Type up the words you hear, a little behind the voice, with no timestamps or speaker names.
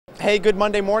Hey, good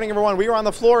Monday morning, everyone. We are on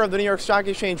the floor of the New York Stock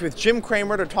Exchange with Jim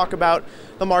Cramer to talk about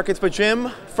the markets. But Jim,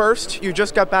 first, you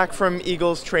just got back from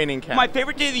Eagles training camp. My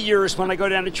favorite day of the year is when I go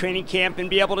down to training camp and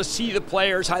be able to see the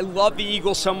players. I love the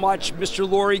Eagles so much. Mr.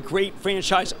 Lurie, great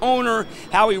franchise owner.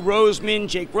 Howie Roseman,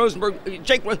 Jake Rosenberg.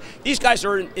 These guys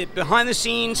are behind the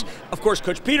scenes. Of course,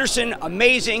 Coach Peterson,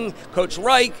 amazing. Coach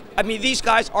Reich. I mean, these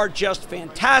guys are just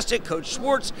fantastic. Coach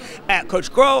Schwartz,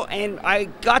 Coach Groh, and I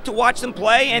got to watch them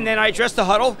play, and then I addressed the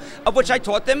huddle, of which I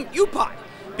taught them UPOT.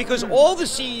 Because all the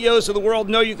CEOs of the world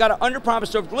know you got to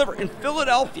underpromise, overdeliver. In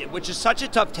Philadelphia, which is such a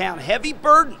tough town, heavy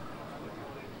burden,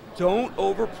 don't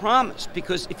overpromise,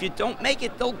 because if you don't make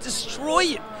it, they'll destroy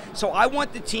you. So I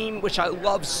want the team, which I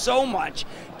love so much,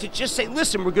 to just say,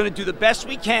 listen, we're going to do the best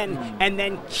we can and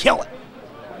then kill it.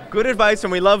 Good advice,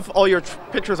 and we love all your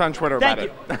pictures on Twitter about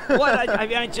it. Thank you. Well,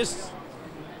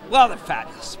 well, they're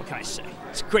fabulous. What can I say?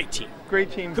 It's a great team.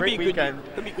 Great team, great weekend.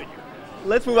 Could be a good year.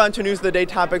 Let's move on to news of the day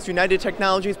topics. United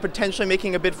Technologies potentially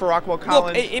making a bid for Rockwell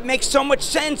Collins. Look, it makes so much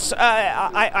sense.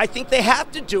 I think they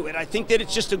have to do it. I think that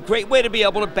it's just a great way to be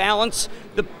able to balance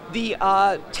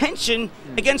the tension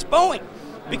against Boeing.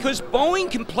 Because Boeing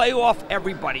can play off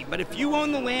everybody, but if you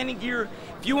own the landing gear,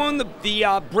 if you own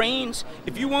the brains,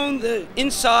 if you own the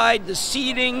inside, the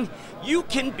seating, you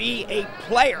can be a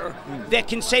player that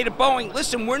can say to Boeing,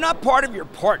 listen, we're not part of your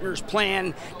partner's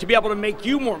plan to be able to make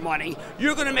you more money.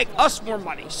 You're going to make us more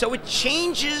money. So it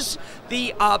changes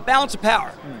the balance of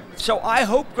power. So I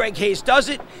hope Greg Hayes does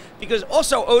it, because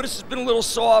also Otis has been a little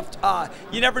soft.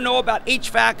 You never know about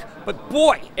HVAC, but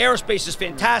boy, aerospace is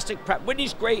fantastic. Pratt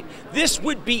Whitney's great. This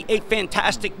would be a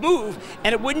fantastic move,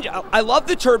 and it wouldn't. I love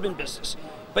the turbine business,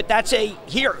 but that's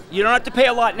here. You don't have to pay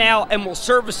a lot now, and we'll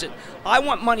service it. I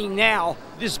want money now.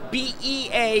 This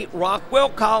BEA Rockwell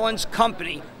Collins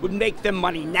company would make them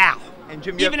money now, and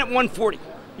Jim, even at 140.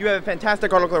 You have a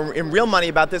fantastic article in Real Money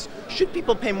about this. Should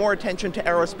people pay more attention to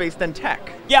aerospace than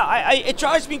tech? Yeah, it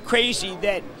drives me crazy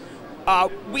that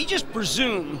we just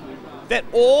presume that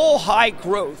all high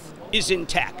growth is in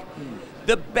tech.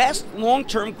 The best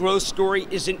long-term growth story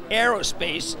is in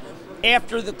aerospace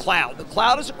after the cloud. The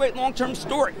cloud is a great long-term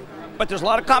story, but there's a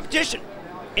lot of competition.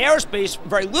 Aerospace,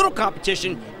 very little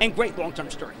competition, and great long-term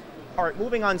story. All right,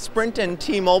 moving on, Sprint and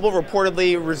T-Mobile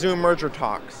reportedly resume merger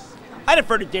talks. I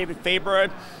defer to David Faber.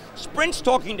 Sprint's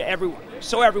talking to everyone,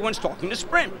 so everyone's talking to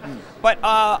Sprint. But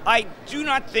I do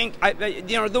not think,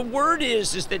 the word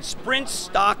is that Sprint's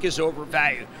stock is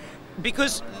overvalued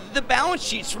because the balance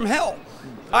sheet's from hell.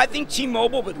 I think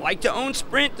T-Mobile would like to own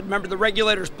Sprint. Remember, the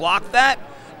regulators blocked that.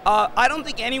 I don't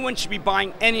think anyone should be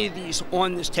buying any of these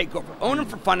on this takeover. Own them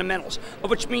for fundamentals,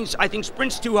 which means I think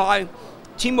Sprint's too high,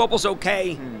 T-Mobile's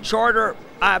okay, Charter,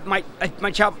 my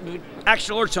child,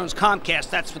 Action Alerts owns Comcast,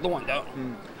 that's the one to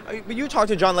own. But you talk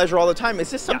to John Legere all the time.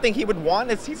 Is this something he would want?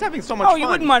 He's having so much fun. Oh, you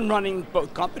wouldn't mind running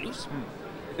both companies.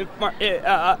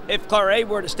 If Claret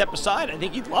were to step aside, I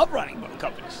think he'd love running both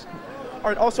companies. All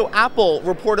right, also, Apple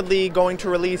reportedly going to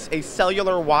release a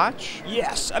cellular watch.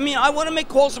 Yes. I mean, I want to make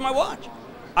calls on my watch.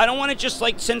 I don't want to just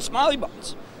send smiley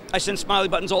buttons. I send smiley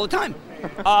buttons all the time.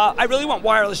 I really want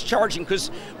wireless charging, because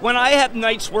when I have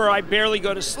nights where I barely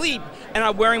go to sleep and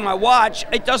I'm wearing my watch,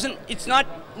 it's not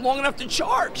long enough to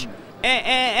charge.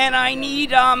 And I need,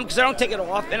 because I don't take it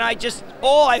off, and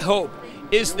all I hope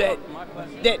is that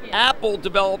Apple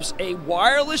develops a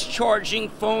wireless charging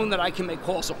phone that I can make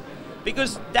calls on,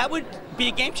 because that would be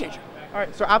a game changer. All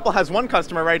right, so Apple has one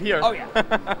customer right here. Oh,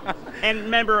 yeah. And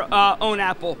remember, own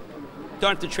Apple. Don't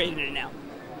have to trade it in and out.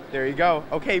 There you go.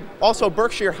 Okay, also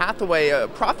Berkshire Hathaway,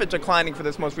 profit declining for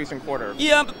this most recent quarter.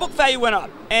 Yeah, but book value went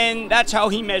up, and that's how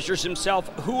he measures himself.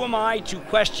 Who am I to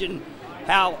question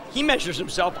how he measures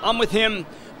himself? I'm with him.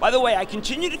 By the way, I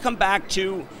continue to come back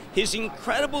to his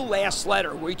incredible last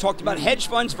letter where he talked about hedge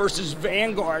funds versus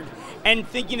Vanguard and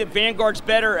thinking that Vanguard's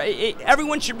better.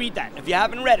 Everyone should read that. If you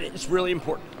haven't read it, it's really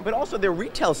important. But also their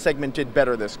retail segment did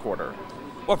better this quarter.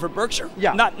 What, for Berkshire?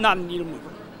 Yeah. Not a needle mover.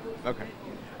 Okay.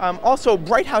 Also,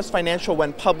 Bright House Financial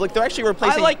went public. They're actually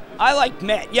replacing... I like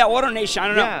Met. Yeah, AutoNation, I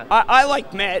don't know. Yeah. I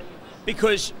like Met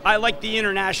because I like the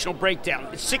international breakdown.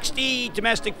 It's 60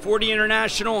 domestic, 40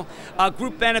 international,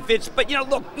 group benefits. But,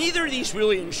 look, neither of these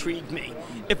really intrigue me.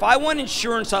 If I want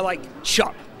insurance, I like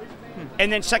Chubb.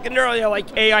 And then secondarily, I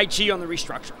like AIG on the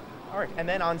restructure. All right, and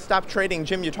then on Stop Trading,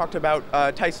 Jim, you talked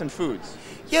about Tyson Foods.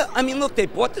 Yeah, I mean, look, they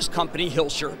bought this company,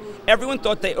 Hilscher. Everyone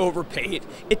thought they overpaid.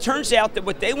 It turns out that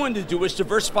what they wanted to do was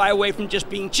diversify away from just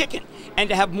being chicken and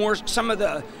to have some of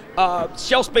the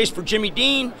shelf space for Jimmy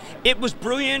Dean. It was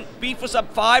brilliant. Beef was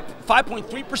up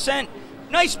 5.3%.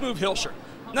 Nice move, Hilscher.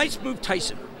 Nice move,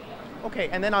 Tyson. Okay,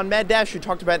 and then on Mad Dash, you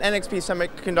talked about NXP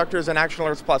Semiconductors and Action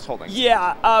Alerts Plus holdings.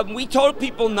 Yeah, we told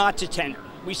people not to tender.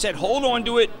 We said hold on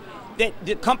to it. That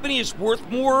the company is worth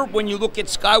more when you look at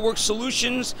Skyworks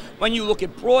Solutions, when you look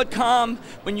at Broadcom,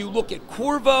 when you look at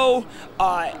Qorvo,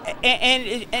 and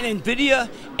NVIDIA,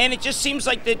 and it just seems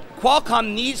like that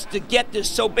Qualcomm needs to get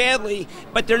this so badly,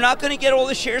 but they're not going to get all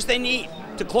the shares they need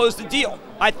to close the deal.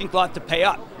 I think they'll have to pay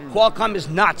up. Qualcomm is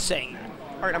not saying that.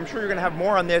 All right, I'm sure you're going to have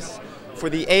more on this for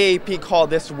the AAP call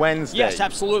this Wednesday. Yes,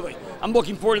 absolutely. I'm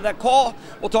looking forward to that call.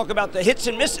 We'll talk about the hits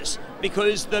and misses,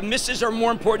 because the misses are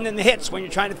more important than the hits when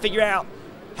you're trying to figure out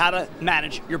how to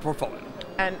manage your portfolio.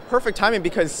 And perfect timing,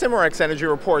 because Cimarex Energy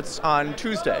reports on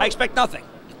Tuesday. I expect nothing.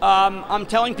 I'm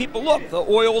telling people, look, the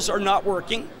oils are not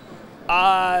working.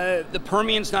 The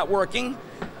Permian's not working.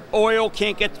 Oil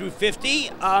can't get through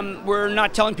 50. We're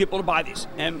not telling people to buy these.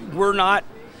 And we're not.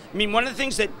 I mean, one of the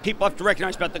things that people have to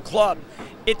recognize about the club,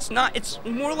 it's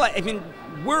more like, I mean,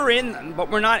 we're in them, but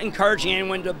we're not encouraging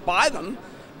anyone to buy them.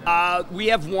 We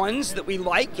have ones that we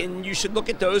like, and you should look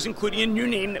at those, including a new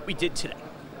name that we did today.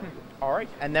 All right,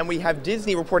 and then we have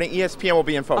Disney reporting ESPN will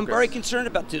be in focus. I'm very concerned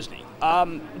about Disney,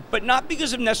 but not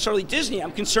because of necessarily Disney.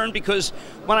 I'm concerned because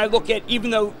when I look at, even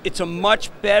though it's a much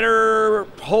better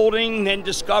holding than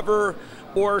Discover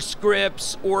or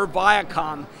Scripps or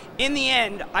Viacom, in the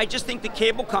end, I just think the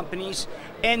cable companies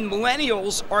and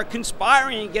millennials are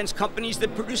conspiring against companies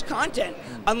that produce content,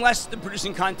 unless they're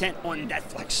producing content on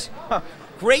Netflix.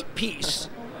 Great piece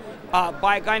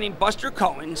by a guy named Buster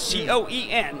Cohen,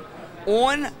 C-O-E-N,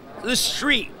 on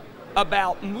TheStreet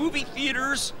about movie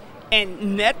theaters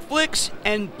and Netflix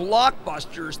and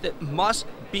blockbusters that must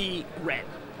be read.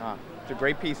 It's a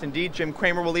great piece indeed. Jim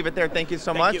Cramer, we'll leave it there. Thank you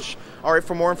so much. You. All right,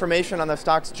 for more information on the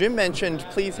stocks Jim mentioned,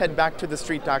 please head back to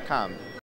TheStreet.com.